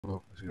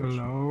Hello.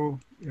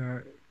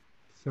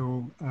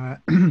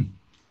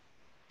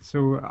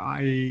 So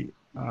I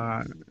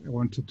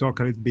want to talk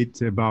a little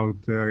bit about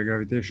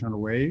gravitational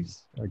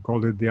waves. I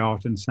called it the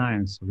art and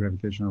science of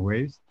gravitational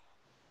waves.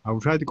 I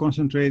will try to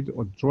concentrate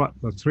on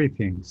three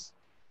things.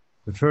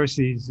 The first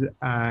is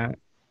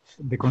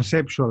the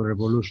conceptual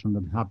revolution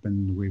that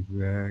happened with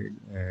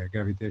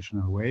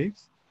gravitational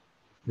waves.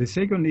 The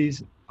second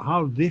is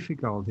how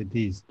difficult it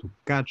is to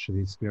catch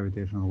these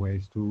gravitational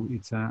waves.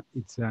 It's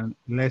a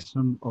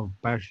lesson of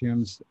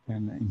patience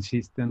and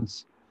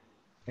insistence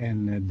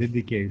and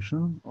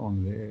dedication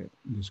on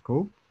the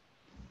scope.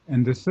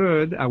 And the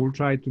third, I will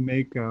try to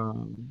make a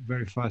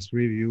very fast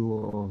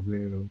review of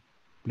the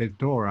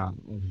plethora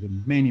of the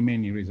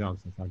many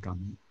results that are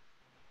coming.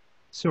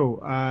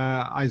 So,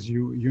 as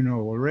you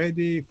know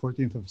already,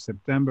 14th of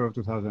September of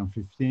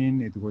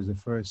 2015, it was the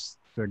first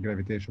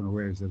gravitational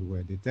waves that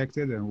were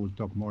detected, and we'll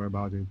talk more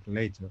about it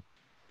later.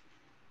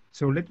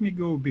 So let me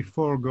go,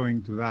 before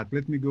going to that,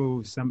 let me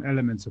go some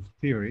elements of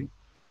theory.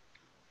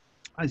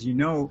 As you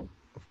know,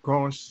 of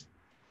course,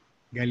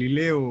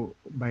 Galileo,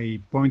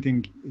 by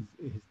pointing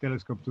his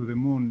telescope to the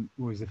moon,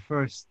 was the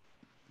first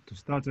to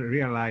start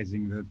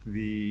realizing that the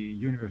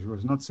universe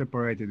was not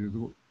separated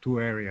into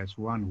two areas.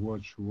 One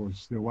which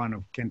was the one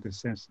of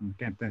quintessence,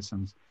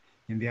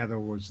 and the other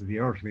was the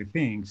earthly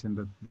things, and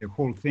that the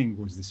whole thing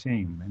was the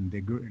same. And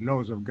the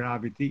laws of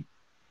gravity,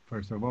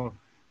 first of all,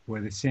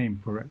 were the same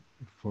for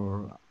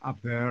up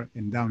there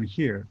and down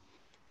here.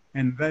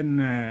 And then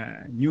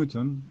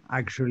Newton,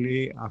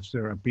 actually,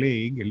 after a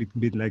plague, a little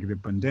bit like the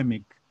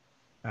pandemic,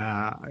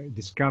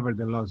 discovered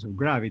the laws of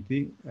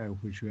gravity,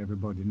 which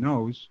everybody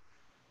knows,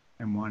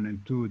 m1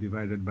 and 2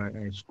 divided by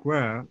r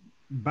square.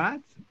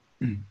 But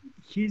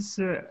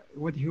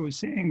what he was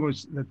saying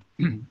was that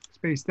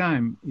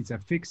space-time is a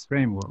fixed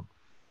framework,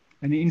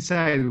 and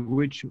inside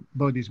which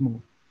bodies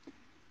move.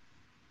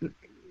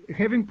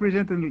 Having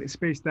presented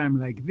space-time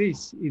like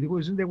this,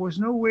 there was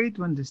no way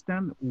to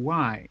understand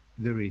why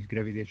there is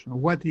gravitation, or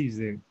what is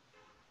the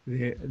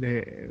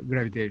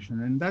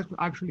gravitation. And that's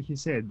actually, he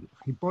said,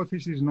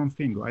 hypothesis non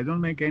fingo. I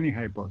don't make any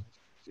hypothesis.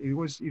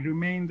 It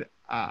remained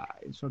a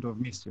sort of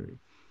mystery.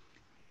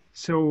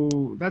 So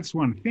that's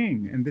one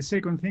thing. And the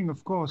second thing,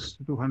 of course,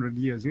 200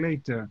 years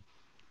later,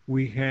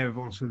 we have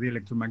also the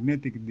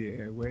electromagnetic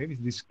waves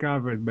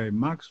discovered by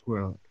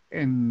Maxwell,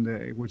 and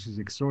which is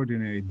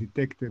extraordinary,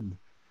 detected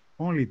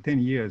only 10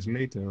 years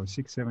later, or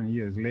 6-7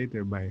 years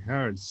later, by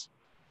Hertz.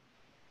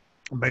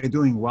 By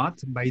doing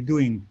what? By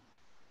doing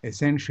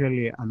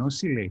essentially an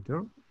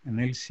oscillator, an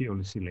LC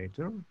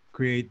oscillator,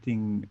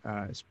 creating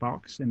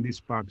sparks, and these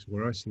sparks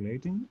were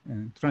oscillating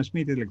and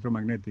transmitted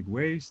electromagnetic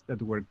waves that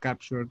were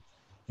captured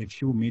a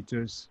few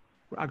meters,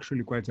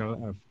 actually quite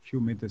a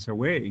few meters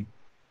away.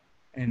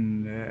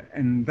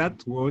 And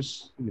that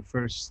was the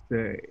first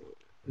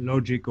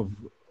logic of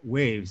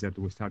waves that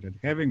we started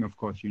having. Of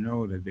course, you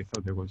know that they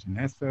thought there was an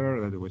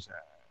ether, that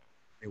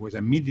there was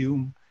a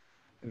medium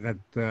that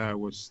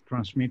was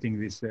transmitting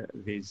these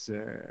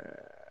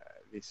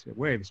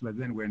waves, but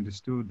then we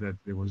understood that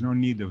there was no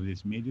need of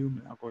this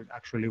medium. Of course,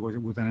 actually, it was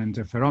with an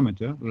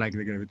interferometer, like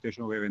the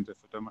gravitational wave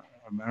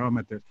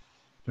interferometer,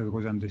 that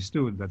was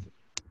understood that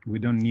we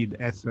don't need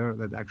ether,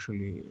 that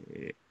actually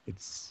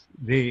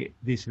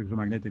these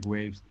electromagnetic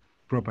waves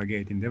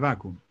propagate in the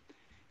vacuum.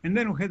 And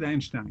then we had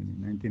Einstein in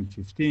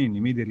 1915,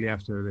 immediately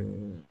after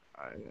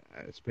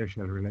the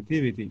special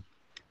relativity,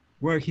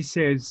 where he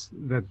says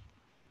that,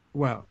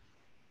 well,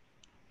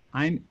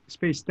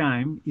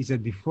 space-time is a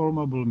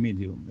deformable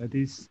medium. That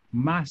is,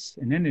 mass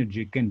and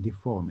energy can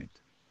deform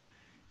it.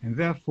 And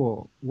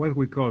therefore, what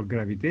we call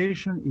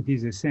gravitation, it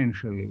is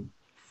essentially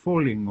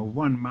falling of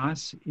one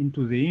mass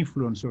into the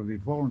influence of the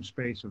formed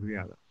space of the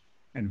other,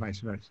 and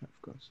vice versa,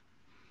 of course.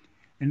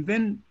 And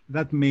then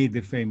that made the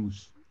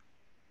famous,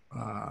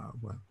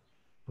 well,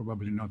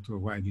 probably not so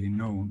widely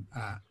known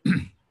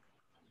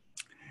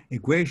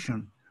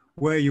equation,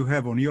 where you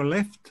have on your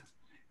left,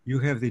 you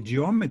have the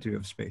geometry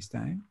of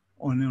space-time,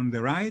 on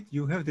the right,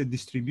 you have the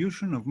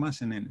distribution of mass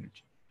and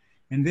energy.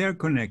 And they are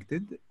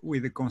connected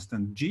with the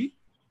constant g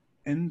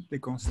and the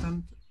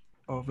constant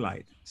of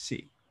light,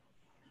 c.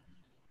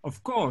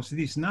 Of course,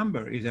 this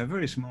number is a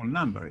very small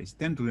number. It's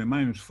 10 to the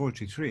minus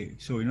 43.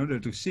 So in order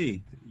to see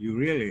it, you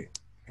really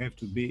have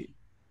to be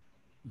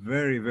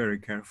very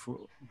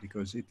careful,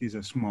 because it is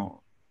a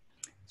small.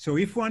 So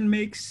if one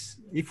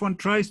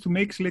tries to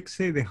make, let's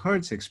say, the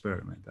Hertz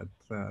experiment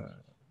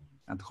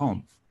at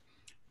home,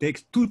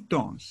 takes 2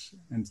 tons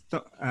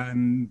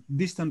and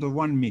distant of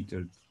 1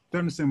 meter,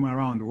 turns them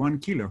around 1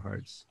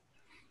 kilohertz,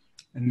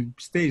 and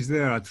stays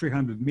there at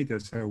 300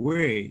 meters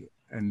away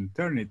and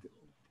turn it,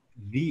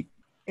 the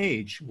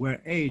h,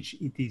 where h,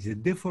 it is a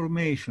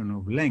deformation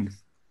of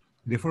length,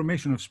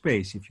 deformation of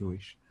space, if you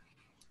wish,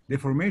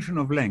 deformation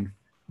of length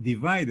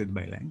divided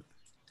by length,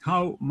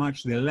 how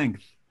much the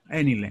length,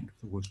 any length,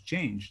 was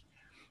changed,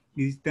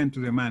 is 10 to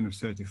the minus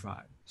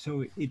 35.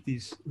 So it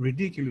is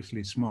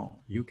ridiculously small.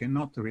 You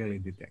cannot really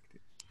detect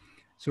it.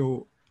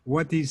 So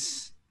what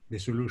is the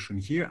solution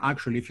here?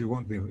 Actually, if you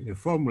want the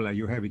formula,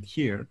 you have it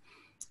here.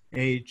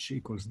 H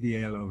equals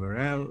dl over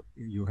L.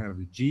 You have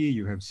G,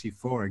 you have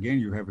C4 again,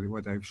 you have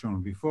what I've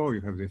shown before,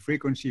 you have the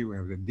frequency, you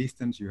have the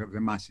distance, you have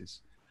the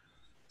masses.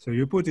 So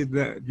you put it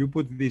there, you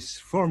put this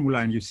formula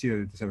and you see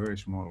that it's a very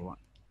small one.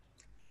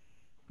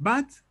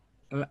 But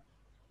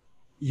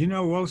you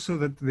know also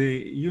that the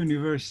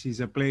universe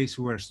is a place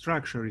where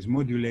structure is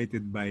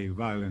modulated by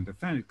violent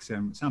effects,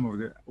 and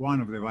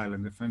one of the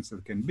violent effects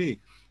that can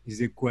be is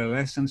the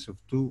coalescence of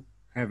two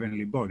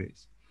heavenly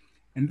bodies.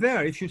 And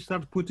there, if you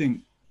start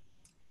putting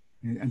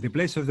at the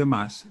place of the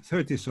mass,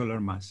 30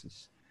 solar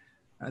masses,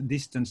 a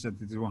distance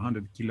that is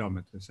 100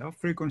 kilometers, a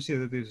frequency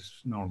that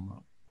is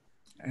normal.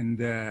 And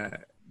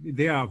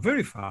they are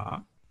very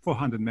far,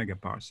 400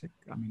 megaparsec,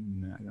 I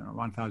mean, I don't know,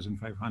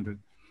 1,500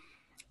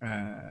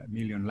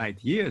 million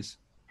light years.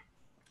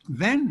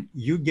 Then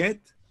you get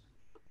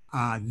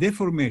a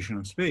deformation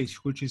of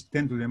space, which is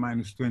 10 to the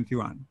minus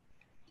 21.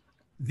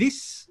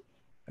 This,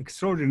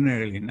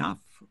 extraordinarily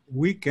enough,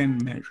 we can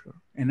measure.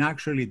 And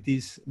actually it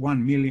is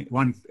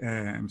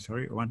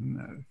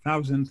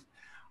 1,000th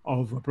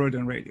of a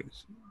proton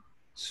radius.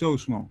 So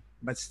small,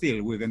 but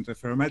still with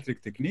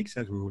interferometric techniques,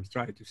 as we will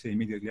try to say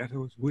immediately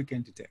afterwards, we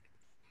can detect.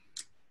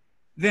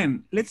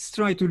 Then let's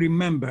try to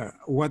remember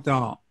what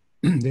are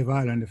the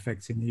violent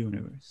effects in the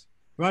universe.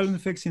 Violent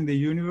effects in the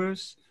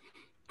universe,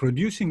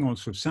 producing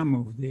also some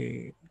of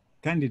the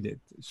candidate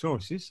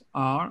sources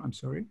are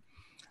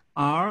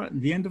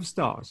the end of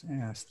stars.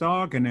 A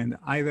star can end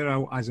either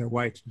as a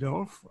white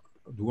dwarf,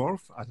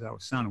 as our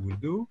sun will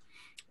do,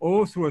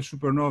 or through a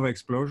supernova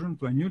explosion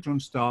to a neutron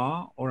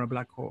star or a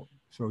black hole.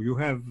 So you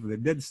have the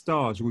dead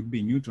stars would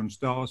be neutron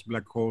stars,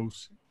 black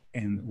holes,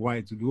 and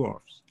white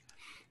dwarfs.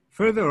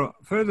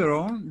 Further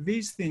on,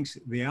 these things,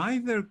 they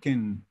either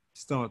can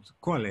start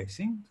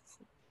coalescing,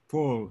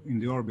 fall in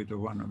the orbit of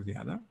one or the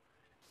other,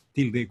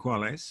 till they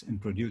coalesce and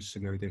produce a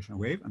gravitational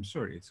wave. I'm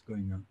sorry, it's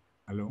going on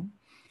alone.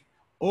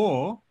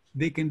 Or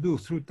they can do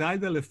through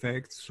tidal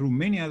effects, through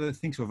many other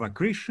things of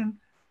accretion,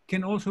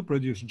 can also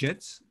produce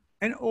jets,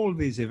 and all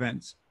these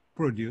events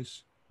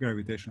produce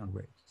gravitational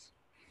waves.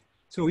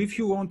 So if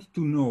you want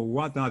to know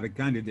what are the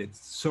candidate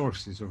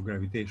sources of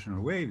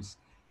gravitational waves,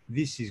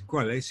 this is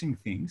coalescing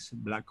things,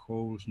 black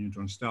holes,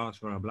 neutron stars,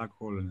 or a black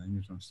hole and a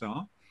neutron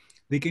star.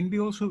 They can be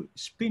also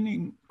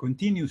spinning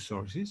continuous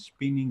sources,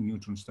 spinning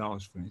neutron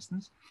stars, for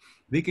instance.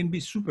 They can be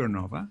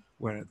supernova,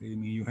 where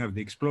you have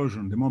the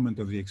explosion, the moment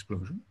of the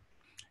explosion.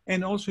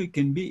 And also it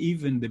can be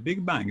even the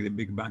Big Bang. The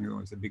Big Bang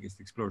was the biggest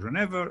explosion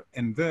ever,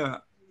 and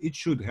there it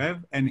should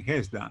have and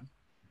has done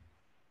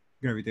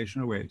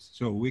gravitational waves.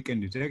 So we can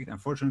detect,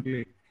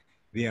 unfortunately,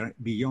 they are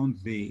beyond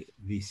the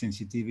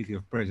sensitivity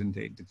of present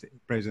day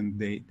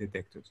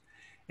detectors.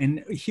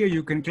 And here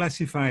you can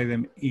classify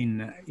them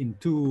in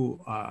two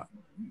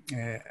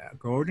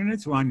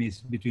coordinates. One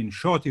is between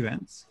short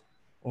events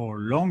or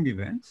long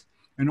events,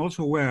 and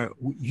also where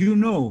you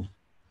know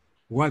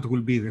what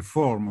will be the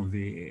form of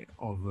the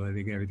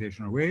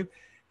gravitational wave,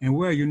 and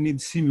where you need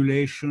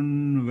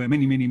simulation,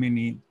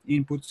 many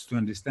inputs to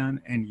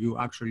understand, and you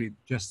actually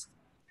just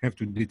have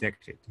to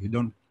detect it. You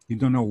don't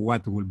know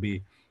what will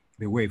be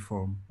the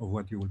waveform of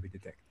what you will be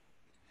detecting.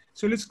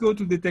 So let's go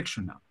to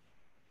detection now.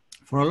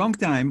 For a long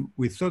time,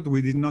 we thought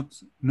we did not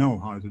know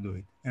how to do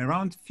it.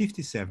 Around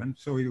 57,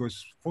 so it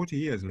was 40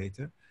 years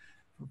later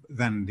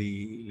than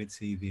let's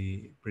say,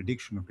 the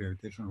prediction of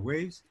gravitational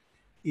waves.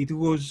 It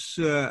was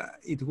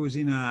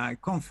in a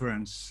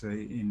conference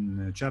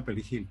in Chapel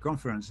Hill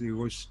conference. It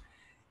was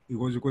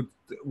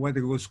what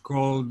it was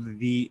called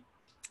the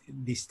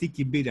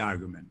sticky bit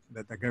argument,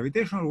 that a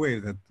gravitational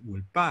wave that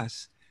will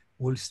pass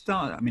will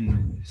start. I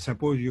mean,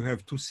 suppose you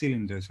have two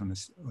cylinders on a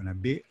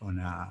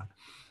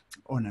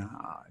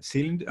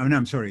cylinder. I mean,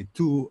 I'm sorry,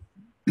 two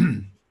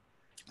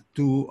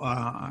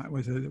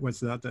what's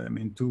that? I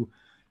mean, two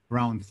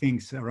round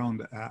things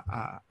around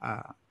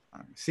a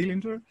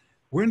cylinder.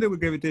 When the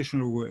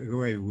gravitational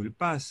wave will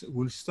pass,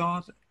 will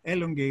start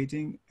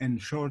elongating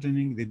and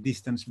shortening the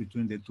distance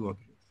between the two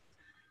objects.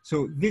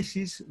 So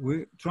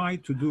we try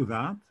to do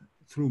that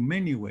through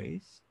many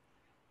ways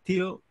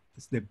till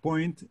the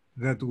point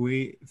that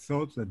we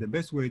thought that the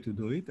best way to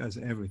do it, as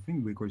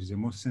everything, because it's the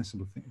most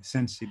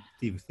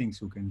sensitive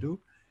things we can do,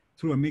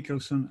 through a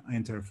Michelson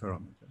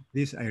interferometer.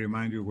 This, I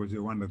remind you, was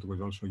the one that was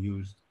also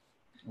used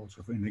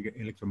in the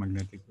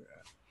electromagnetic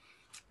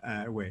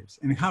waves.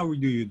 And how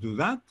do you do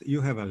that?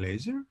 You have a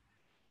laser.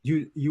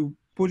 You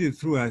put it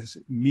through a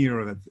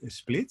mirror that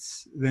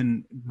splits,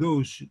 then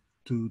goes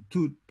to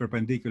two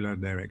perpendicular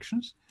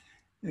directions.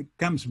 It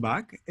comes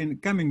back,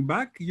 and coming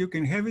back, you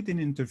can have it in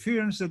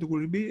interference that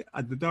will be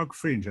at the dark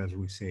fringe, as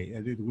we say,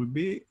 and it will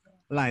be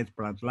light,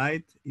 but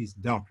light is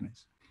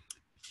darkness.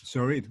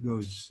 Sorry, it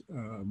goes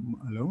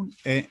alone.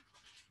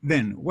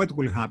 Then what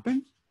will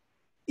happen?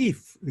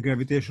 If the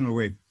gravitational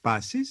wave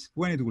passes,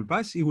 when it will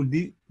pass, it will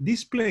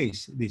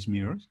displace these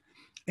mirrors,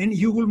 and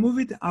you will move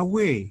it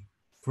away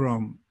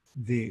from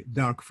the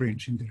dark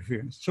fringe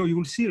interference. So you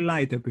will see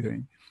light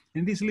appearing,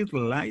 and this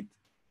little light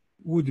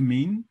would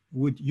mean,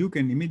 you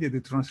can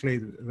immediately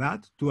translate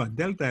that to a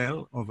delta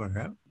L over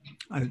L,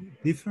 a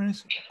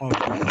difference of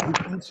the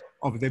distance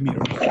of the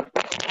mirrors.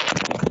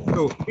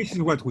 So this is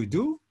what we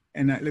do.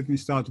 And let me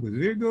start with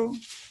Virgo,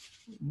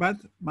 but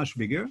much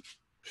bigger,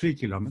 3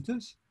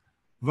 kilometers,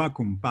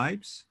 vacuum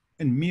pipes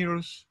and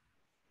mirrors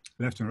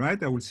left and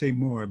right. I will say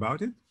more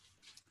about it.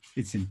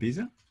 It's in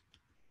Pisa.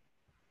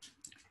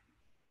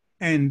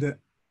 And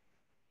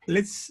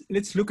let's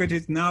look at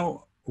it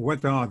now.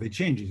 What are the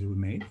changes we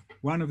made?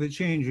 One of the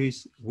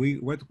changes,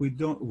 what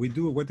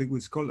do what it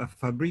was called a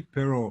fabrique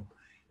Perot.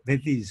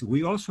 That is,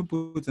 we also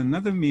put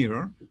another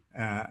mirror,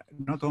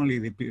 not only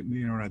the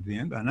mirror at the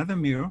end, another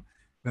mirror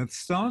that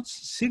starts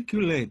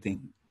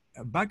circulating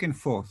back and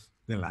forth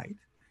the light.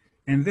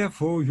 And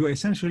therefore, you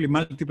essentially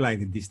multiply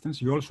the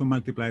distance. You also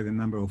multiply the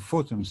number of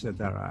photons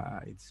that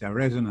are, it's a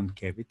resonant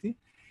cavity.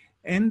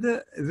 And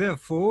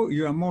therefore,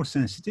 you are more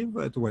sensitive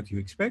to what you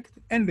expect.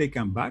 And they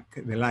come back,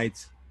 the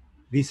lights,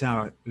 these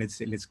are,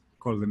 let's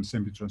call them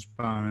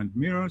semi-transparent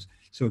mirrors.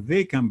 So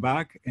they come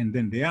back and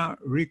then they are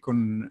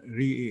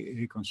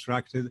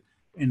reconstructed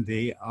and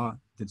they are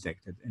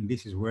detected. And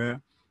this is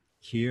where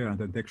here at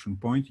the detection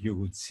point, you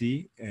would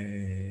see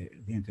the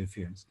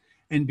interference.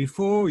 And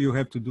before you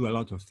have to do a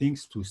lot of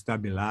things to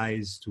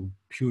stabilize, to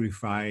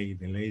purify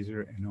the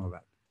laser and all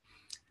that.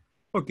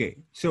 Okay,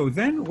 so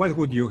then what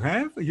would you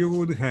have? You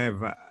would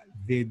have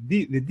the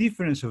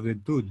difference of the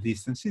two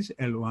distances,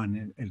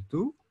 L1 and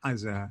L2,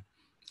 as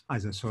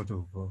a sort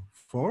of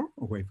form,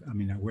 a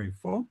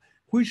waveform,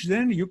 which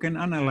then you can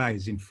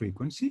analyze in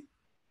frequency.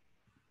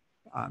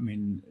 As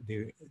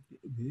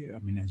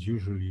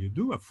usually you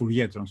do, a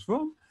Fourier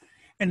transform.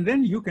 And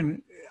then you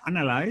can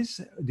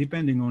analyze,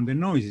 depending on the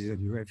noises that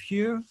you have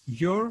here,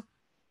 your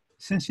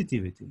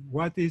sensitivity.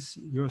 What is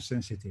your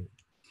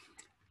sensitivity?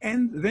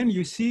 And then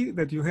you see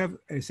that you have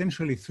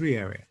essentially 3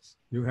 areas.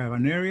 You have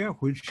an area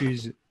which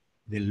is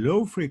the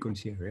low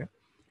frequency area,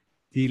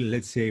 till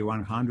let's say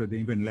 100,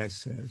 even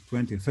less,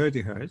 20,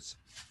 30 hertz.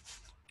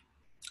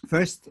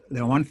 First,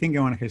 the one thing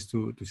I want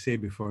to say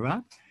before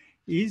that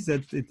is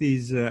that it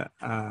is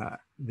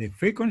the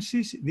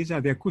frequencies, these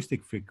are the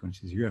acoustic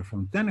frequencies. You are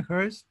from 10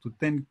 hertz to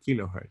 10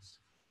 kilohertz,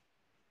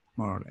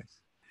 more or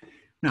less.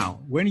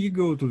 Now, when you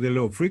go to the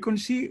low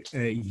frequency,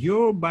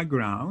 your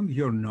background,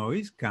 your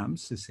noise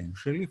comes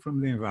essentially from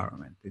the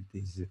environment. It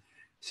is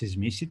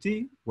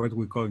seismicity, what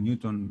we call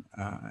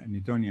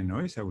Newtonian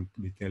noise. I will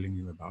be telling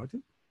you about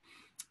it.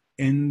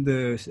 And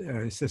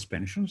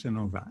suspensions and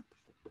all that.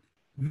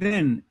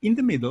 Then in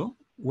the middle,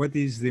 what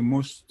is the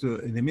most,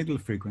 in the middle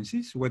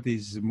frequencies, what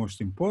is most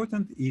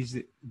important is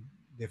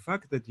the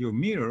fact that your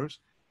mirrors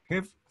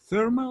have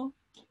thermal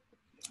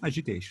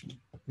agitation.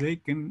 They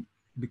can,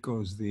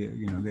 because they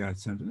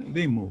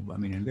move.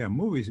 And their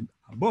move is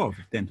above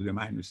 10 to the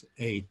minus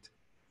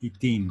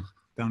 18,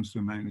 down to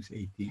the minus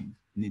 18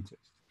 meters.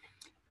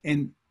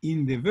 And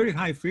in the very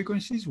high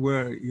frequencies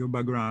where your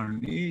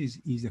background is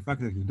the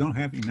fact that you don't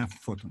have enough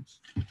photons.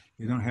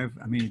 You don't have,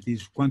 it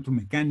is quantum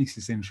mechanics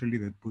essentially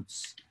that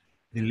puts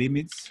the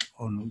limits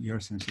on your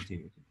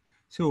sensitivity.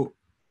 So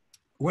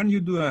when you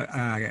do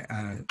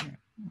an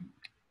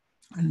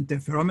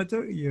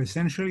interferometer, you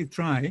essentially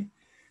try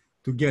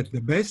to get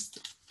the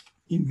best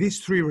in these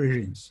 3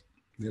 regimes: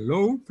 the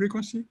low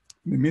frequency,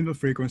 the middle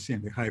frequency,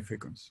 and the high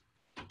frequency.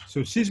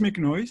 So seismic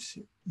noise,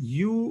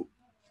 you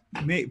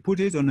may put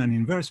it on an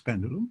inverse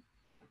pendulum,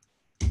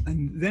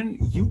 and then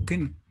you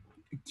can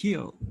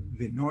kill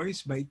the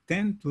noise by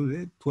 10 to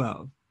the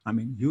 12.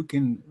 You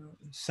can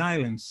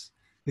silence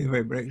the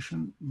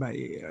vibration by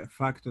a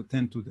factor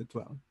 10 to the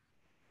 12.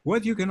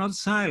 What you cannot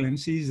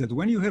silence is that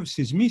when you have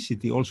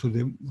seismicity, also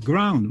the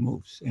ground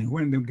moves. And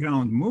when the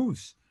ground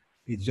moves,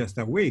 it's just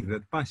a wave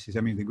that passes.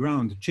 The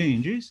ground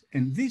changes,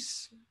 and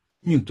this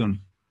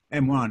Newton,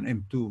 M1,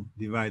 M2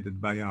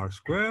 divided by R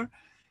square,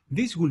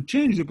 this will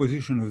change the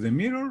position of the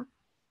mirror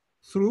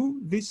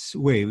through this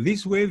wave.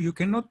 This wave, you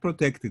cannot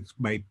protect it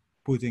by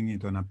putting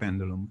it on a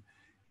pendulum.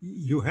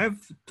 You have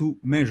to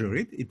measure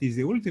it. It is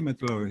the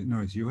ultimate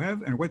noise you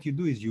have. And what you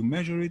do is you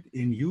measure it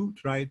and you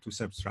try to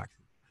subtract it.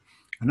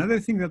 Another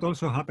thing that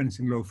also happens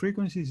in low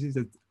frequencies is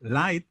that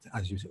light,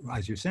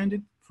 as you send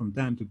it from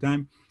time to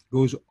time,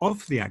 goes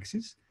off the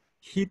axis,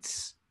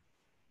 hits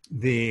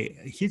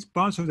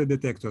parts of the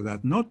detector that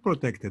are not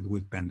protected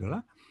with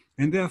pendula,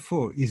 and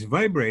therefore is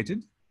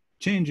vibrated,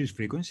 changes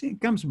frequency,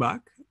 comes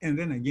back, and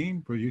then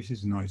again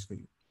produces noise for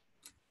you.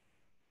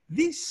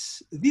 The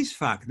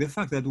fact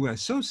that we are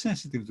so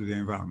sensitive to the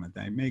environment,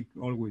 I make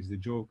always the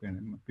joke,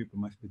 and people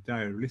must be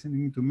tired of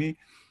listening to me.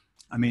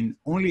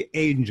 Only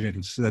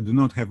angels that do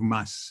not have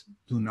mass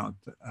do not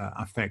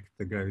affect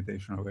the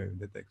gravitational wave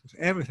detectors.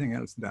 Everything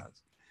else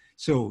does.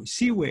 So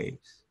sea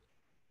waves,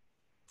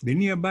 the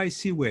nearby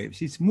sea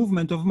waves, it's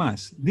movement of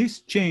mass.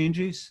 This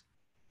changes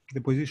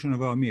the position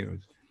of our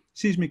mirrors.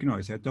 Seismic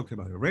noise, I talked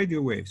about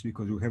radio waves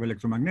because we have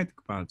electromagnetic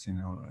parts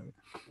in our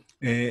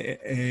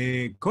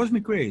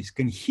cosmic rays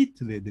can hit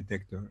the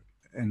detector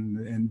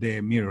and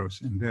the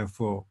mirrors and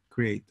therefore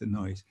create the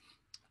noise.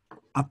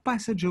 A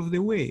passage of the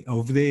way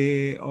of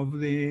the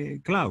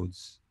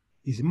clouds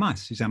is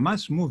mass, is a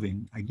mass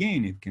moving.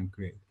 Again, it can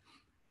create.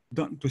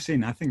 Don't, to say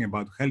nothing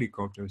about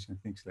helicopters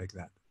and things like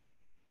that,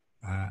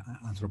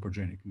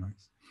 anthropogenic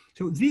noise.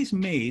 So this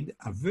made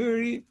a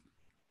very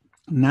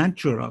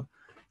natural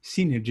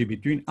synergy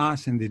between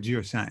us and the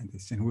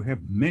geoscientists. And we have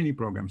many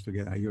programs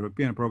together. A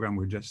European program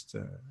we just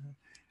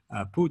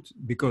put,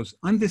 because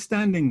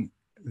understanding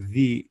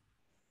the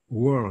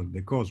world,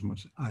 the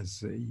cosmos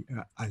as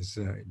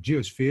a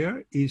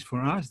geosphere is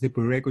for us the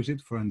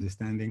prerequisite for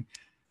understanding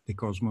the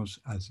cosmos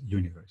as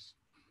universe.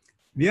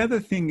 The other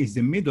thing is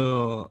the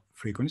middle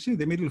frequency.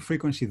 The middle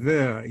frequency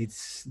there,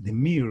 it's the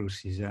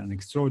mirrors, is an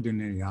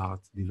extraordinary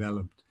art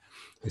developed,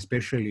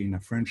 especially in a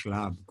French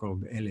lab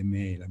called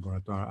LMA,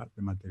 Laboratoire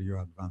de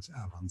Matériaux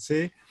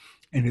Avancés.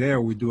 And there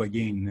we do,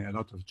 again, a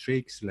lot of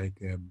tricks like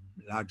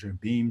larger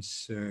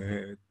beams,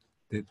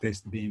 the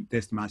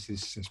test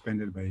masses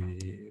suspended by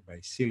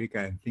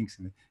silica and things.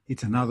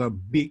 It's another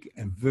big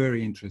and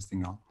very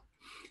interesting art.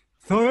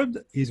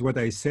 Third is what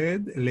I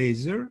said,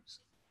 lasers.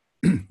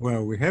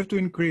 Well, we have to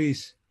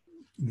increase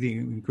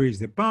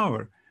the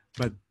power,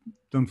 but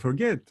don't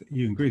forget,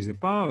 you increase the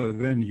power,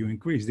 then you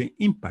increase the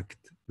impact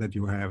that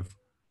you have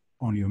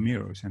on your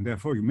mirrors, and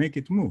therefore you make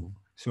it move.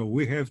 So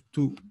we have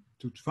to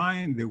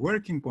find the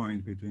working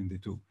point between the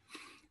two.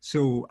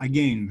 So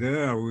again,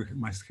 there we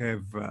must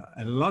have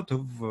a lot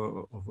of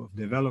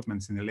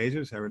developments in the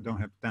lasers. I don't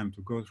have time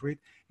to go through it,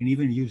 and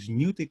even use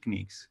new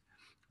techniques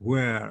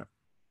where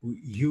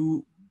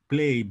you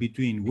play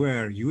between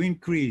where you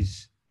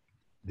increase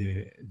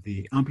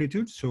the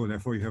amplitude, so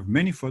therefore you have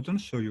many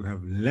photons, so you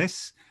have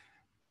less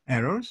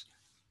errors.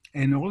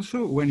 And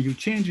also when you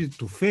change it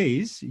to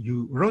phase,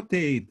 you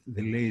rotate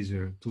the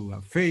laser to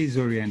a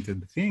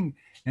phase-oriented thing,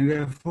 and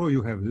therefore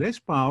you have less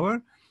power,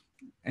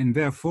 and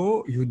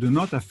therefore you do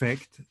not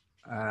affect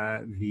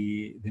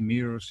the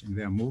mirrors in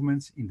their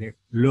movements in the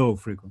low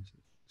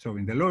frequencies. So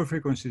in the lower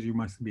frequencies, you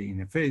must be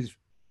in a phase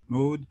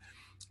mode,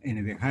 and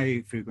in the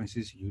high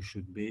frequencies, you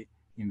should be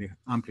in the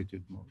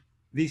amplitude mode.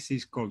 This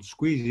is called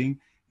squeezing.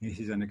 This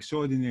is an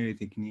extraordinary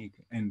technique,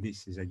 and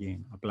this is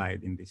again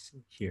applied in this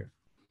here.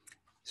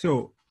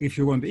 So if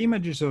you want the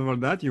images of all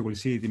that, you will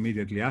see it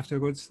immediately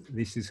afterwards.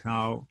 This is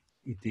how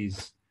it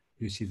is.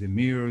 You see the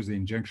mirrors, the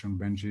injection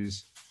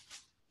benches,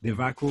 the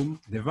vacuum.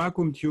 The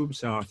vacuum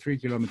tubes are 3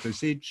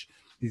 kilometers each.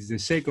 This is the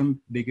second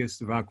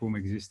biggest vacuum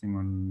existing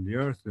on the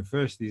Earth. The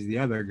first is the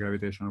other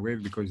gravitational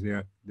wave because they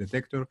are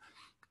detector,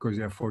 because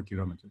they are 4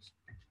 kilometers.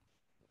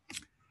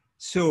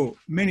 So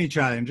many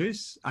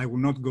challenges. I will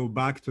not go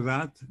back to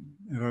that.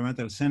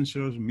 Environmental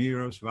sensors,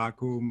 mirrors,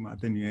 vacuum,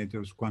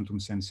 attenuators, quantum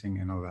sensing,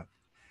 and all that.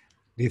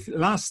 The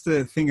last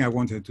thing I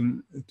wanted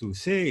to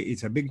say,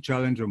 it's a big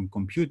challenge on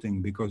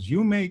computing, because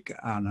you make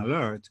an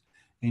alert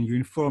and you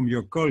inform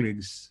your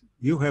colleagues.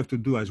 You have to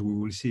do, as we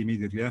will see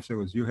immediately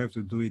afterwards, you have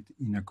to do it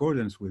in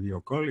accordance with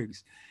your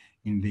colleagues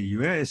in the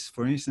US,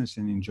 for instance,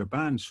 and in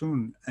Japan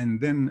soon. And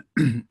then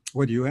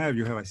what you have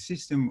a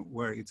system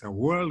where it's a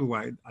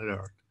worldwide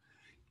alert.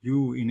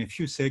 You, in a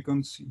few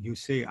seconds, you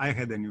say, I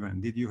had an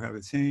event, did you have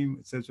the same,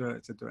 etc.,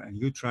 etc., and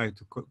you try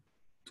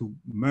to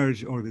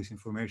merge all this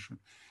information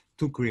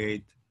to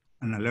create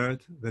an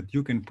alert that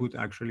you can put.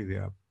 Actually,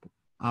 there are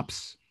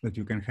apps that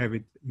you can have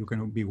it, you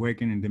can be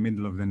waking in the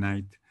middle of the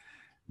night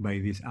by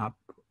this app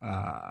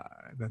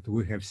that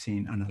we have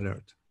seen an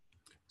alert.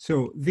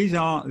 So these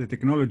are the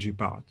technology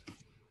part.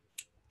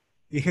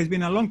 It has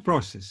been a long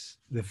process.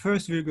 The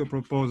first Virgo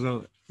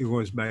proposal, it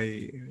was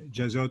by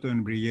Giasotto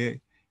and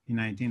Brillet in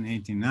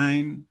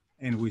 1989,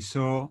 and we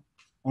saw,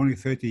 only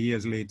 30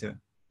 years later,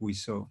 we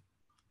saw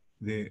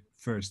the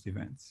first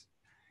events.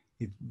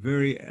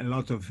 A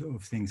lot of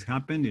things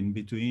happened in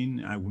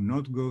between. I will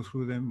not go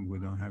through them. We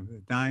don't have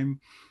the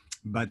time,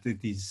 but it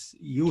is,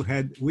 you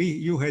had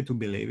to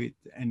believe it.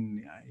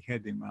 And I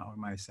had on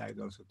my side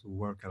also to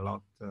work a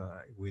lot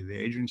with the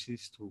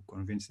agencies to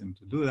convince them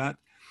to do that.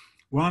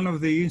 One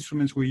of the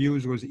instruments we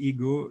used was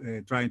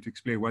EGO, trying to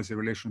explain what's the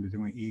relation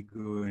between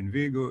EGO and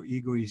Virgo.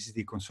 EGO is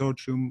the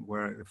consortium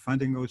where the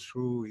funding goes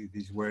through. It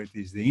is where it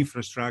is the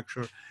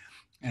infrastructure,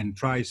 and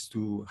tries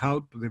to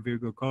help the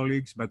Virgo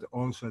colleagues, but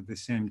also at the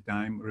same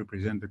time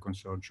represent the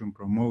consortium,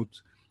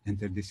 promote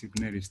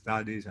interdisciplinary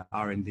studies,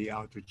 R&D,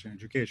 outreach, and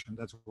education.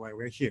 That's why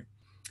we're here.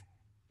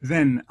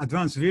 Then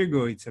Advanced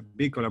Virgo, it's a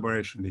big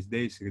collaboration these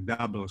days. It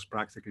doubles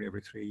practically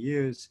every 3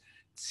 years,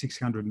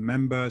 600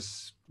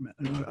 members,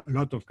 a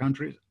lot of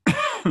countries,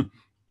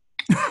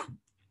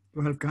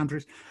 12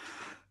 countries.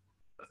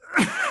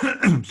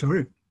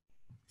 Sorry.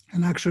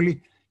 And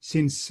actually,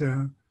 since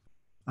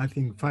I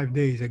think 5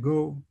 days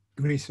ago,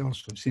 Greece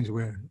also, since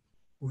we're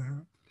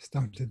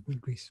started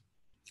with Greece.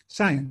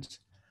 Science.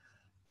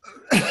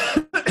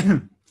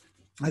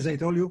 As I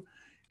told you,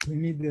 we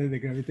need the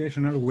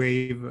gravitational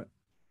wave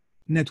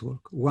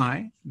network.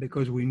 Why?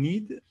 Because we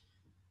need,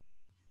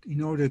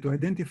 in order to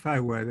identify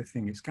where the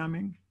thing is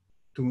coming,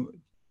 to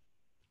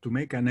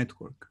make a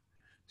network.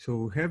 So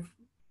we have,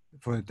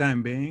 for the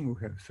time being,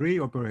 we have 3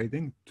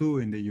 operating, 2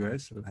 in the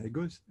US,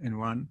 LIGOS, and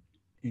 1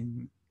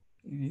 in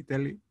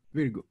Italy,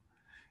 Virgo.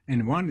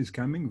 And one is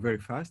coming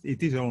very fast.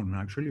 It is on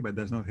actually, but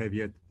does not have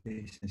yet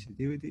a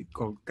sensitivity,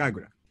 called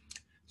Kagra.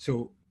 So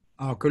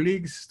our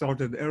colleagues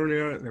started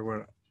earlier. There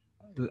were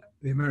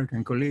the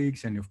American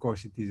colleagues, and of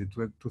course it is a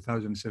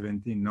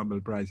 2017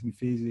 Nobel Prize in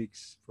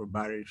Physics for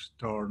Barish,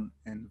 Thorne,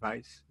 and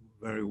Weiss,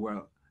 very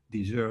well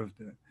deserved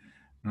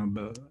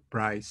Nobel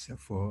Prize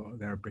for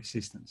their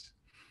persistence.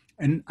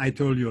 And I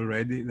told you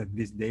already that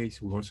these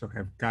days we also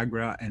have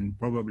Kagra, and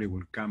probably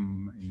will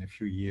come in a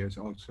few years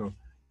also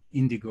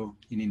Indigo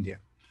in India.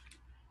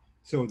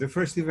 So the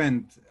first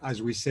event,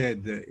 as we said,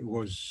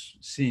 was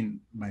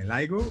seen by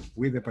LIGO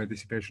with the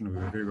participation of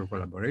the Virgo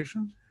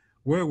collaboration,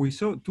 where we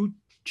saw two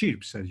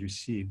chirps, as you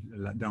see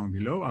down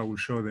below. I will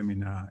show them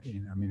in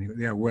a minute.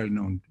 They are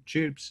well-known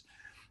chirps.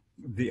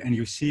 And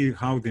you see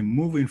how they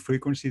move in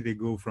frequency. They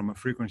go from a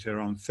frequency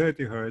around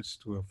 30 hertz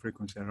to a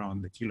frequency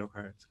around the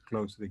kilohertz,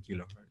 close to the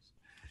kilohertz.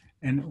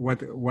 And what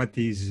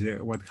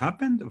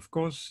happened? Of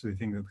course, the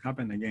thing that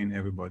happened, again,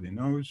 everybody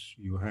knows.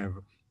 You have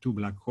two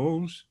black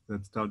holes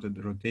that started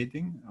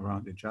rotating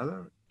around each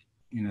other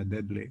in a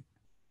deadly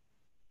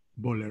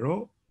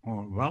bolero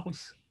or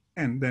valse,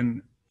 and then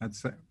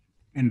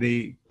and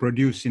they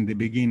produce in the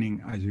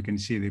beginning, as you can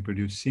see, they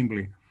produce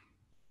simply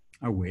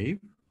a wave,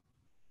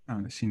 a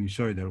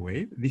sinusoidal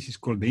wave. This is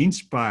called the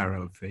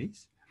in-spiral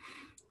phase.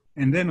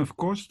 And then, of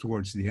course,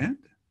 towards the end,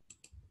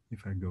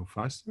 if I go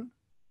faster,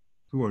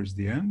 towards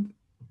the end,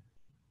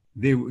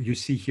 you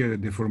see here the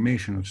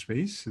deformation of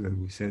space that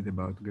we said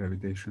about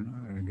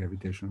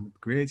gravitation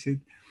creates it.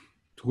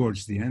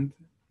 Towards the end,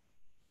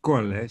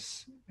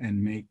 coalesce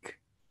and make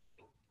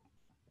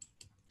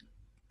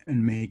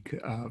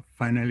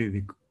finally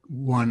the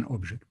one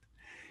object.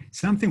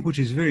 Something which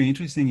is very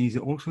interesting is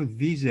also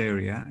this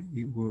area,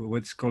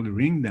 what's called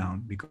ring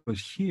down,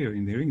 because here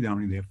in the ring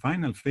down, in the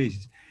final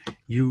phases,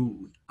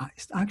 you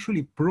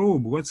actually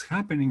probe what's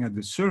happening at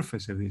the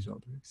surface of these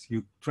objects.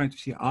 You try to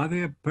see, are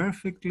they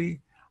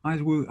perfectly,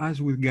 as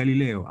with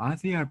Galileo, are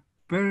they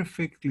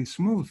perfectly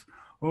smooth,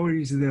 or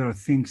is there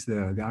things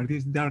there? Are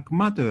this dark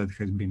matter that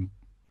has been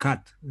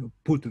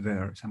put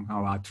there,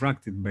 somehow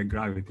attracted by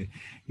gravity?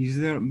 Is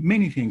there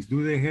many things?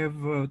 Do they have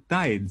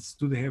tides?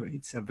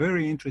 It's a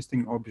very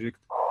interesting object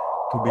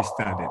to be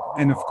studied.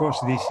 And of course,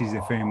 this is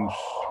a famous,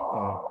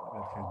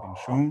 that has been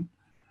shown.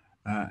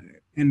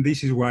 And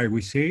this is why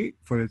we say,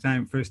 for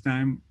the first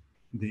time,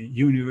 the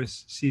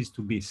universe ceased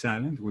to be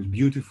silent. It was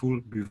beautiful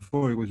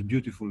before. It was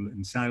beautiful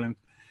and silent.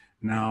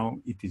 Now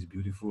it is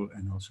beautiful,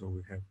 and also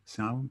we have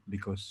sound,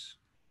 because,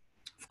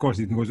 of course,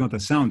 it was not a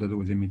sound that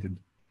was emitted.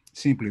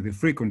 Simply the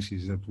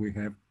frequencies that we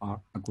have are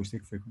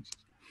acoustic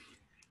frequencies.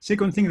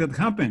 Second thing that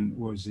happened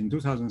was in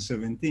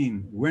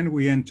 2017, when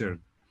we entered,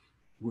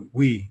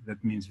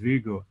 that means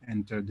Virgo,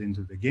 entered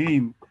into the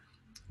game,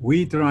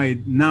 we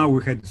tried, now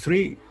we had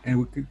three, and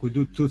we could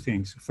do two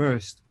things.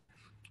 First,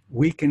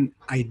 we can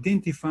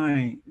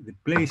identify the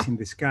place in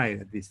the sky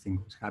that this thing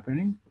was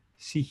happening.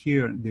 See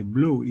here, the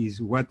blue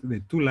is what the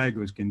two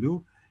LIGOs can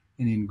do,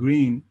 and in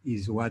green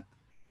is what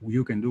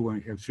you can do when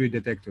you have three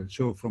detectors.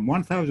 So from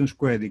 1,000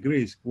 square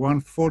degrees,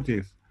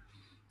 1/40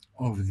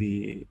 of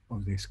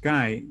the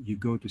sky, you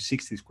go to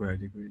 60 square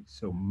degrees.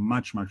 So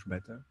much, much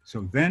better.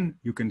 So then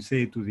you can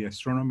say to the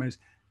astronomers,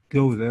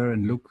 go there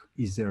and look,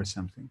 is there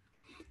something?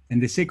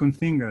 And the second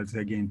thing that,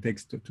 again,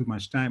 takes too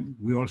much time,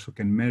 we also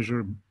can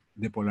measure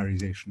the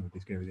polarization of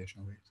these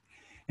gravitational waves.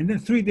 And then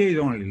 3 days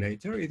only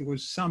later, it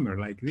was summer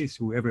like this,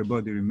 who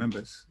everybody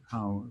remembers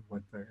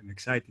what an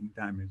exciting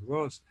time it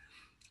was.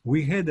 We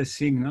had a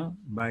signal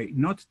by,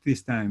 not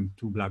this time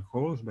two black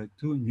holes, but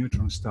two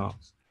neutron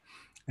stars.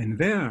 And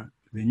there,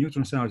 the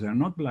neutron stars are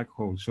not black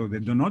holes, so they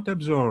do not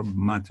absorb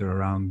matter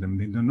around them.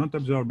 They do not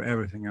absorb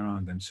everything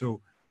around them.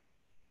 So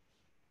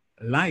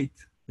light,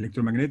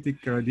 electromagnetic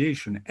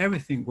radiation,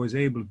 everything was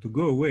able to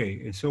go away.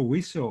 And so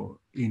we saw,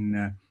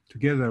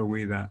 together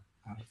with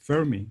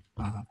Fermi,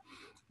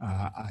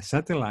 a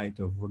satellite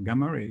of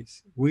gamma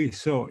rays, we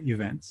saw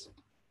events.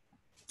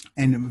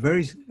 And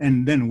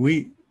then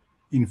we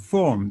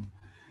informed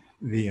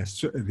the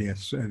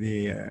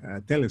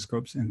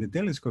telescopes, and the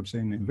telescopes,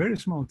 in a very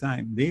small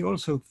time, they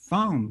also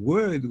found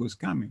where it was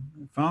coming,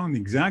 found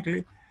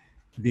exactly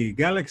the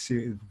galaxy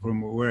from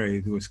where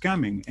it was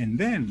coming. And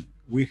then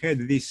we had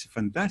this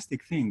fantastic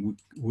thing.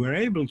 We were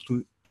able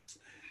to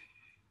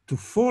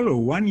follow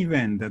one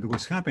event that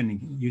was happening.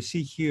 You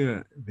see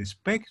here the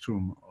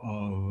spectrum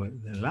of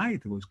the light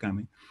that was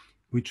coming.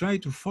 We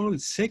tried to follow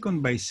it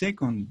second by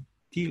second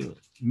till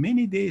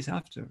many days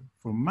after,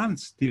 for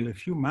months, till a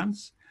few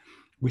months.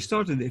 We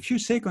started a few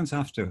seconds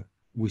after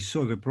we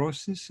saw the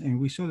process, and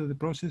we saw that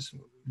the process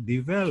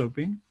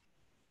developing,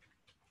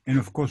 and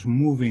of course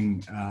moving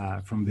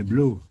from the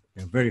blue,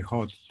 very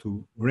hot, to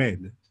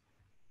red,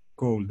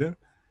 colder,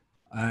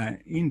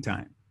 in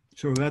time.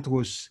 So that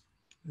was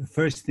the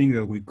first thing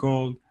that we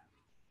called,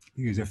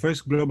 it was the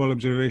first global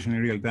observation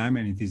in real time,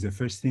 and it is the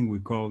first thing we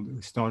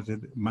started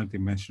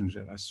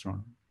multi-messenger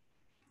astronomy.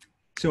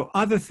 So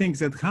other things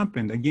that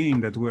happened,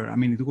 again, that were,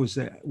 it was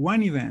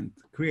one event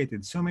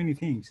created so many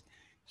things.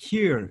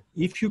 here,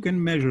 if you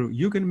can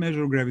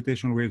measure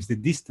gravitational waves, the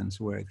distance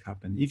where it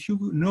happened. If you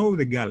know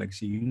the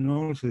galaxy, you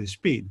know also the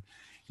speed,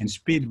 and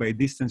speed by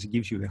distance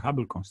gives you the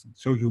Hubble constant.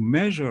 So you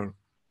measure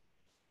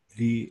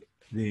the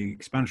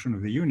expansion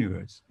of the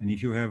universe, and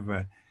if you have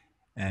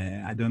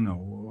I don't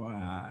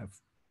know,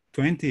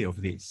 20 of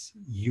these,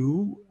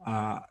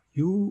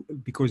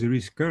 because there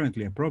is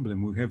currently a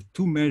problem, we have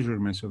two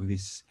measurements of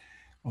this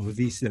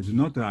that do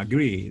not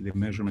agree, the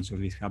measurements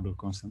of this Hubble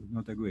constant do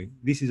not agree.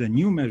 This is a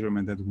new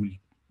measurement that will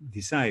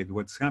decide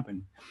what's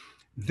happening.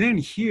 Then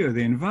here,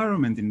 the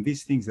environment in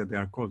these things that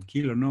are called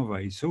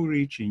kilonova is so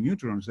rich in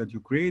neutrons that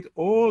you create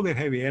all the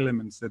heavy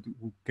elements that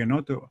we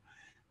cannot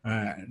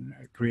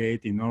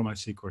create in normal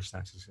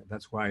circumstances.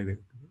 That's why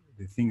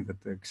the thing that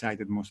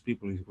excited most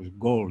people was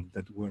gold,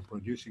 that we're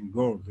producing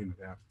gold in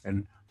there. And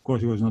of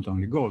course, it was not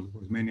only gold, it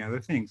was many other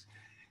things.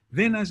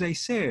 Then, as I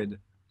said,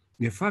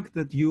 the fact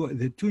that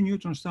the two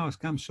neutron stars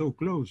come so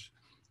close,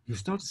 you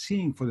start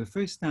seeing for the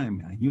first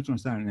time a neutron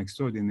star, an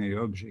extraordinary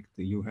object.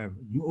 You have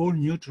all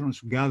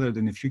neutrons gathered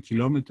in a few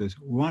kilometers,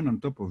 one on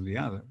top of the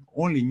other,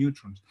 only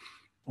neutrons.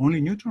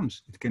 Only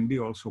neutrons. It can be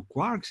also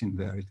quarks in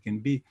there. It can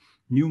be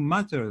new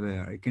matter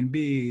there. It can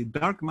be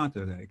dark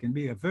matter there. It can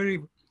be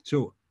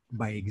so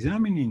by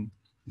examining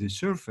the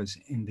surface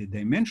and the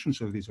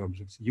dimensions of these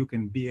objects, you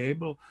can be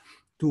able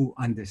to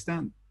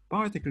understand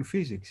particle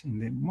physics and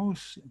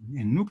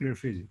nuclear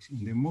physics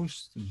in the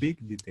most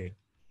big detail.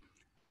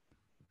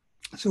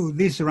 So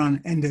this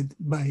run ended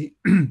by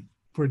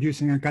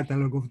producing a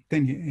catalog of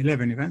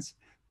 11 events,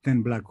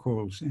 10 black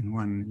holes and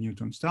 1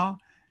 neutron star.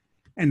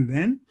 And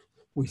then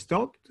we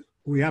stopped,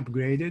 we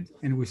upgraded,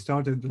 and we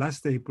started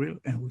last April,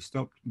 and we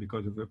stopped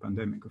because of the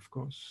pandemic, of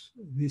course,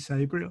 this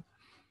April.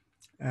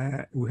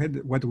 We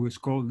had what was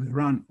called the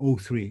run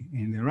 03.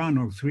 In the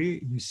run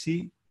 03, you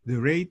see the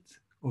rate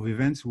of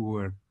events we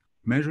were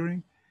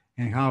measuring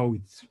and how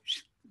it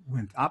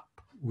went up.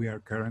 We are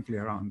currently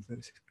around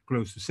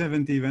close to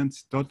 70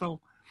 events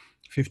total.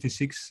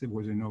 56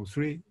 was in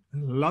 03. A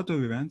lot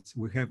of events.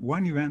 We have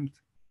one event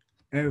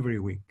every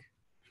week.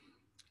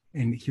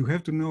 And you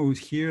have to know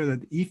here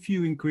that if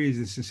you increase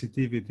the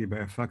sensitivity by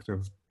a factor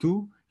of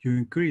 2, you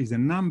increase the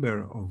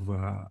number of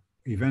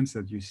events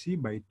that you see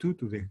by 2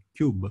 to the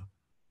cube.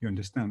 You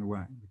understand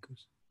why?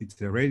 Because it's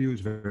the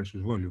radius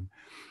versus volume.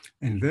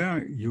 And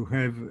there you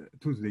have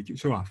 2 to the cube,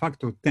 so a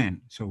factor of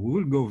 10. So we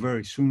will go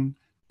very soon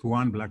to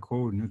 1 black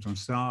hole, neutron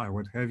star, or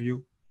what have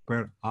you,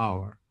 per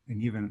hour,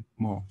 and even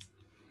more.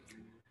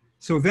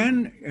 So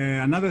then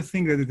another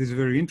thing that is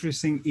very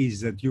interesting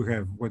is that you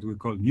have what we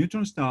call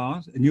neutron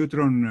stars. The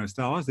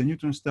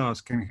neutron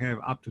stars can have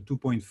up to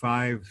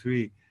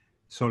 2.53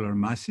 solar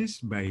masses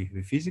by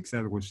the physics.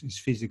 That is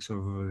physics of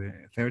the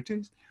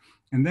 30s.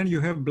 And then you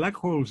have black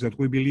holes that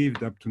we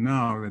believed up to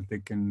now that they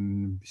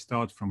can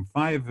start from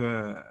 5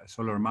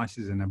 solar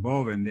masses and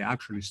above, and they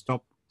actually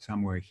stop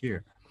somewhere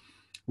here.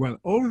 Well,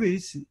 all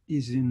this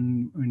is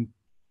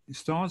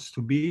starts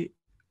to be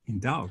in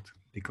doubt,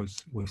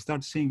 because we'll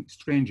start seeing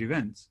strange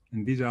events.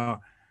 And these are,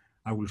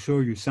 I will show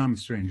you some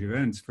strange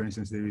events. For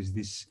instance, there is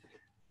this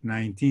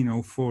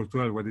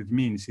 1904-12, what it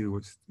means. It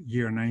was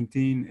year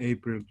 19,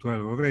 April,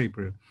 12 of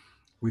April.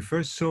 We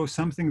first saw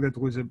something that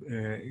was it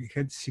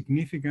had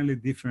significantly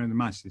different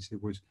masses.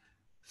 It was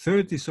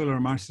 30 solar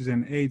masses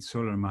and 8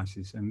 solar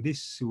masses. And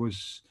this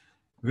was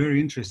very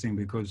interesting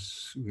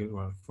because,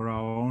 well, for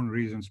our own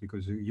reasons,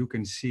 because you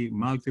can see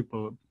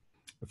multiple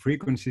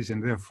frequencies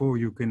and therefore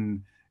you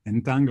can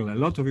entangle a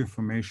lot of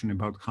information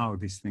about how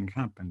this thing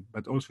happened.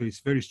 But also it's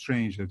very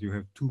strange that you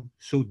have two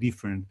so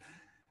different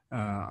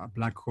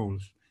black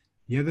holes.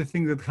 The other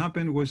thing that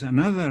happened was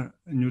another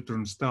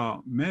neutron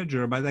star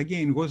merger, but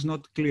again, it was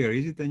not clear.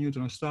 Is it a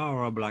neutron star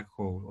or a black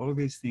hole? All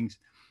these things,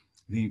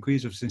 the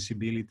increase of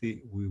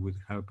sensibility would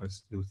help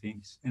us do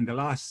things. And the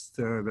last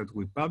that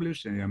we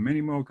published, and there are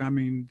many more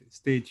coming,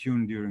 stay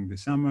tuned during the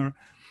summer,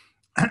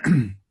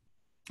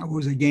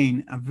 was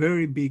again a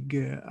very big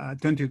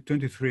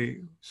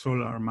 23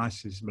 solar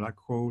masses black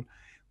hole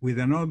with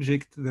an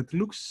object that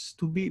looks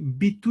to be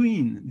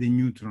between the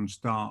neutron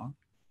star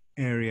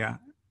area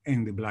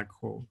and the black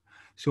hole.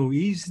 So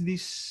is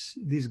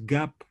this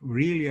gap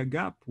really a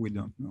gap? We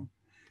don't know.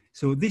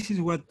 So this is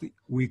what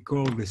we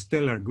call the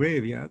stellar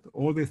graveyard.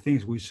 All the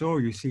things we saw,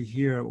 you see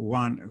here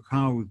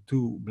how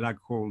two black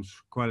holes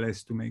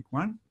coalesce to make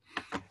one.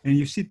 And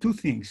you see two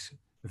things.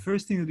 The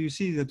first thing that you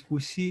see is that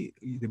we see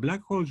the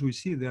black holes we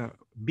see, they're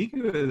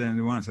bigger than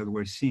the ones that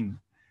were seen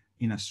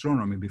in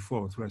astronomy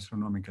before through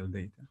astronomical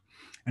data.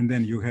 And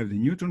then you have the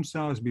neutron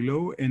stars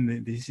below,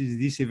 and this is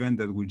this event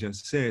that we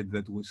just said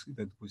that was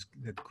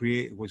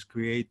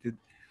created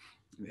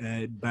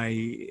by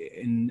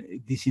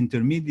this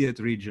intermediate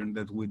region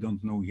that we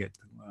don't know yet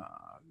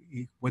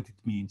what it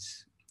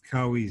means.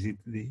 How is it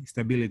the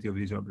stability of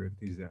this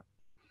object is there?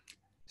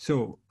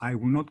 So I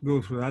will not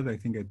go through that. I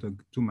think I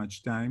took too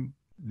much time.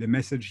 The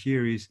message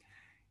here is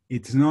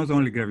it's not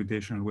only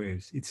gravitational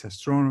waves, it's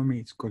astronomy,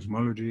 it's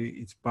cosmology,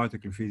 it's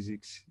particle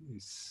physics,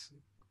 it's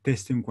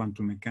testing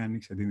quantum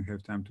mechanics. I didn't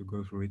have time to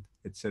go through it,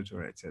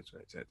 etc., etc.,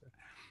 etc.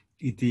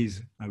 it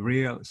is a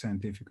real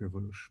scientific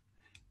revolution.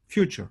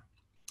 Future.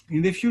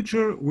 In the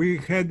future,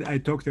 I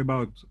talked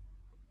about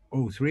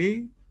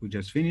O3, we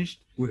just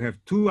finished. We have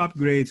two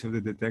upgrades of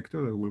the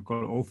detector that we'll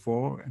call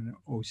O4 and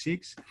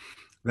O6,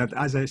 that,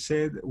 as I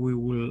said, we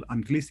will,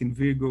 at least in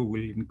Virgo,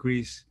 will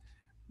increase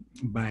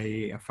by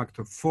a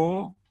factor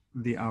 4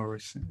 our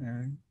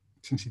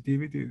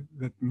sensitivity.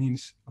 That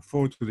means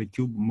 4 to the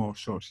cube more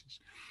sources.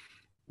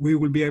 We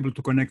will be able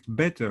to connect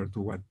better to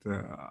what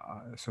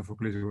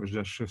Sophocles was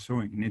just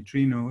showing: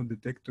 neutrino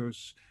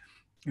detectors,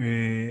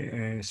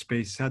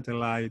 space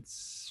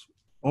satellites,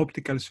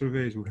 optical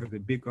surveys. We have the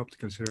big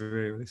optical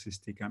survey of the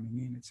SST coming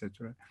in,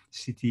 etc.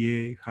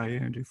 CTA, high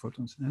energy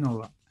photons, and all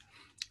that.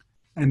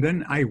 And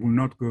then I will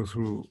not go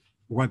through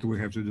what we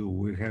have to do.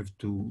 We have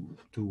to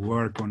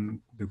work on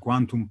the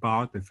quantum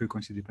part, the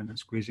frequency dependent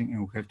squeezing,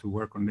 and we have to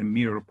work on the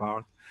mirror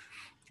part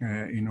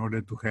in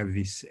order to have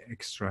this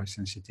extra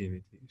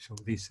sensitivity. So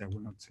this I will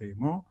not say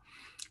more.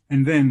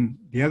 And then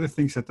the other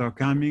things that are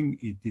coming,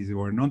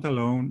 we're not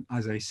alone.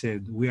 As I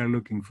said, we are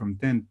looking from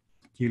 10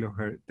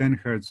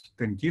 hertz to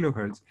 10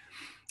 kilohertz.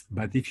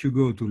 But if you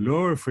go to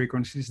lower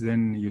frequencies,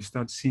 then you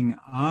start seeing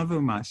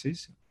other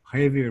masses,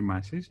 heavier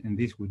masses, and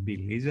this would be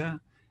LISA,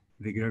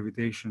 the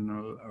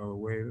gravitational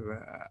wave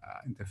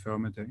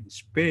interferometer in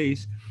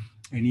space,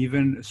 and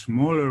even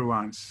smaller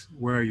ones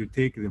where you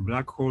take the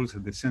black holes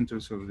at the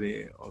centers of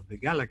the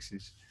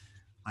galaxies,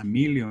 1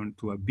 million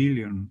to 1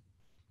 billion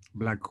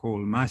black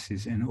hole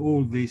masses, and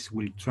all this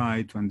will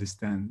try to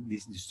understand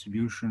this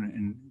distribution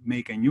and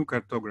make a new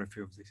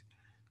cartography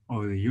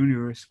of the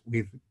universe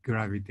with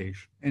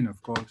gravitation. And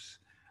of course,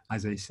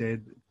 as I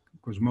said,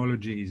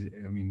 cosmology is,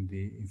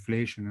 the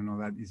inflation and all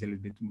that is a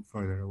little bit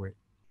further away.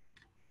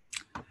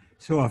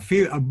 So I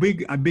feel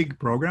a big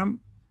program.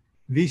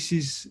 This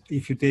is,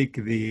 if you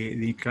take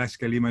the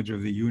classical image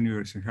of the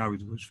universe and how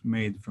it was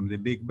made from the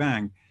Big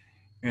Bang,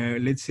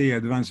 let's say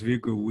advanced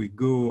vehicle, we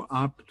go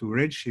up to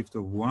redshift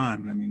of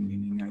 1,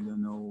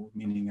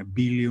 meaning 1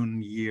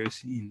 billion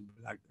years in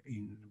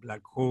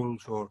black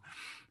holes, or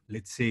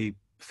let's say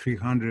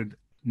 300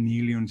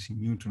 millions in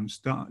neutron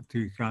star,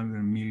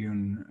 300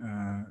 million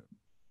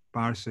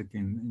parsec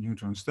in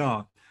neutron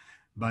star.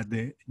 But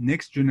the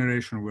next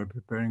generation we're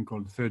preparing,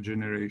 called third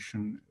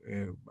generation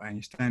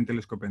Einstein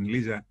telescope and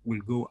LISA,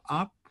 will go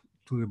up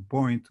to the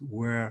point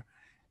where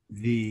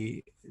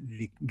the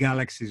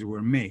galaxies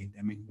were made.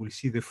 We'll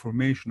see the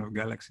formation of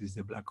galaxies,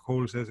 the black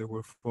holes as they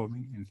were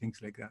forming, and things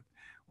like that.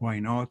 Why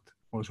not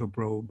also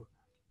probe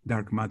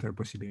dark matter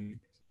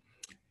possibilities?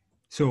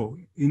 So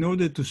in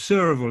order to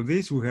serve all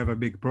this, we have a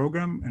big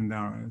program, and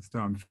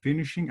I'm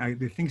finishing.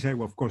 The things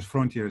of course,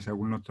 frontiers, I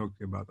will not talk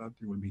about that.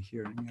 You will be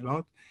hearing a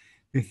lot.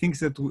 The things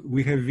that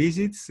we have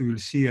visits, we'll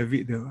see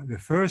the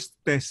first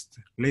test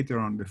later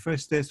on. The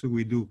first test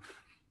we do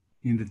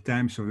in the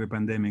times of the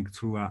pandemic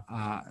through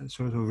a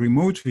sort of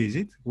remote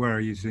visit, where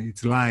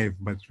it's live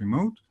but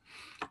remote.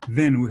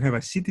 Then we have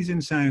a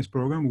citizen science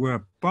program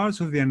where parts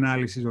of the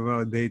analysis of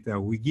our data,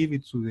 we give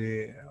it to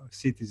the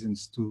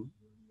citizens to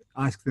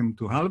ask them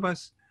to help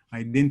us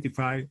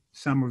identify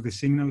some of the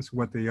signals,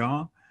 what they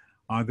are.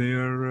 Are they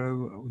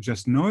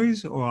just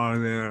noise, or are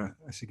they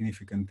a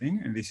significant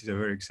thing? And this is a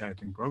very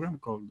exciting program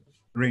called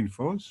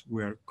Rainforce.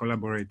 We are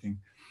collaborating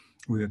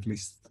with at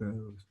least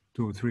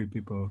 2 or 3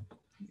 people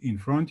in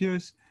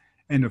Frontiers.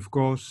 And of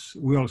course,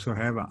 we also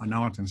have an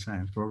art and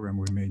science program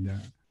we made.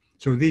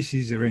 So this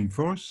is a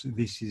Rainforce.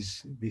 This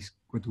is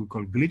what we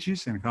call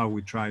glitches, and how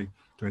we try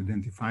to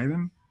identify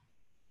them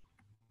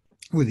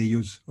with the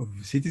use of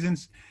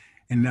citizens.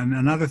 And then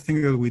another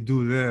thing that we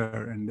do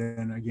there, and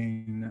then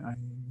again, I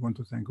want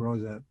to thank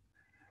Rosa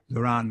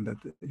Duran that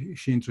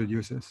she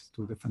introduced us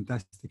to the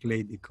fantastic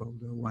lady called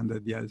Wanda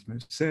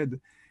Diaz-Merced,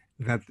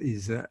 that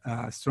is an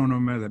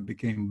astronomer that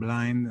became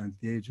blind at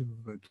the age of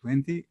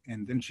 20.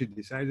 And then she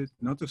decided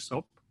not to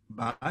stop,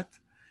 but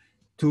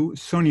to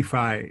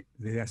sonify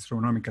the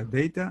astronomical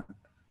data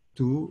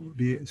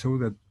so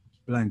that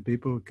blind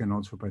people can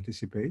also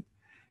participate.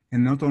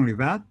 And not only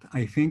that,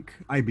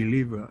 I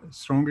believe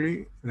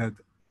strongly that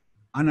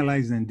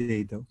analyzing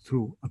data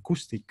through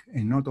acoustic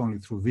and not only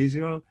through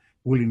visual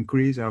will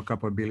increase our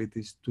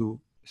capabilities to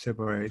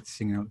separate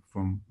signal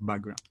from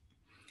background.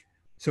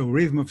 So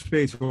Rhythm of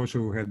Space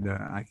also had,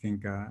 I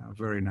think, a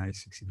very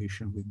nice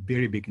exhibition with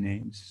very big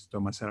names.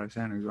 Thomas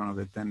Saraceno is one of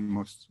the 10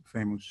 most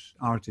famous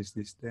artists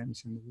these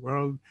days in the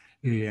world,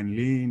 Lillian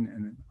Lin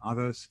and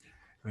others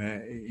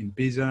in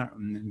Pisa.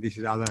 And this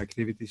is other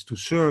activities to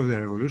serve the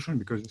revolution,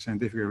 because the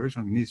scientific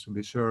revolution needs to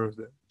be served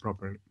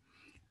properly.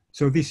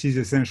 So this is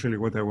essentially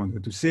what I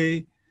wanted to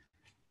say.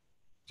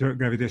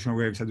 Gravitational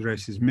waves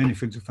addresses many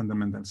fields of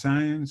fundamental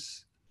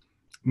science.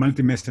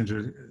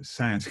 Multi-messenger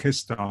science has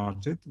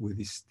started with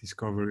this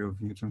discovery of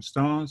neutron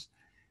stars.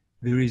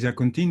 There is a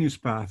continuous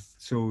path,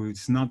 so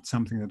it's not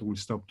something that will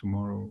stop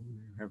tomorrow.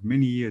 We have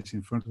many years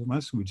in front of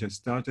us. We just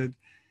started.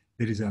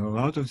 There is a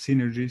lot of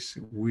synergies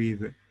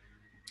with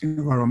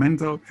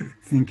environmental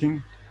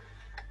thinking,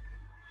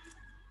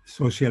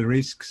 social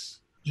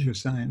risks,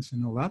 geoscience,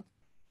 and all that.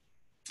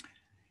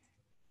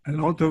 a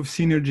lot of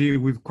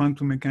synergy with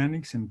quantum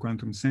mechanics and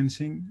quantum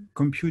sensing.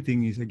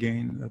 Computing is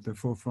again at the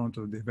forefront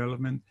of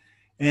development.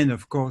 And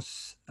of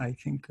course, I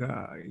think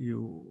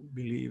you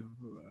believe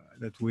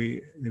that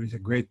there is a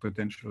great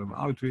potential of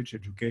outreach,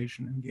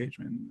 education,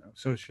 engagement,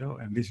 social,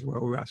 and this is where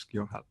we ask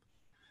your help.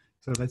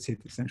 So that's it,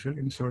 essentially.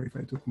 I'm sorry if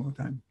I took more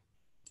time.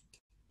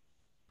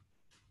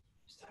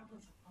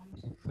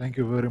 Thank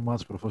you very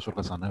much, Professor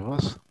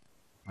Katsanevas,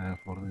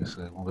 for this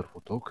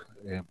wonderful talk.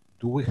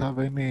 Do we have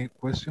any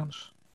questions?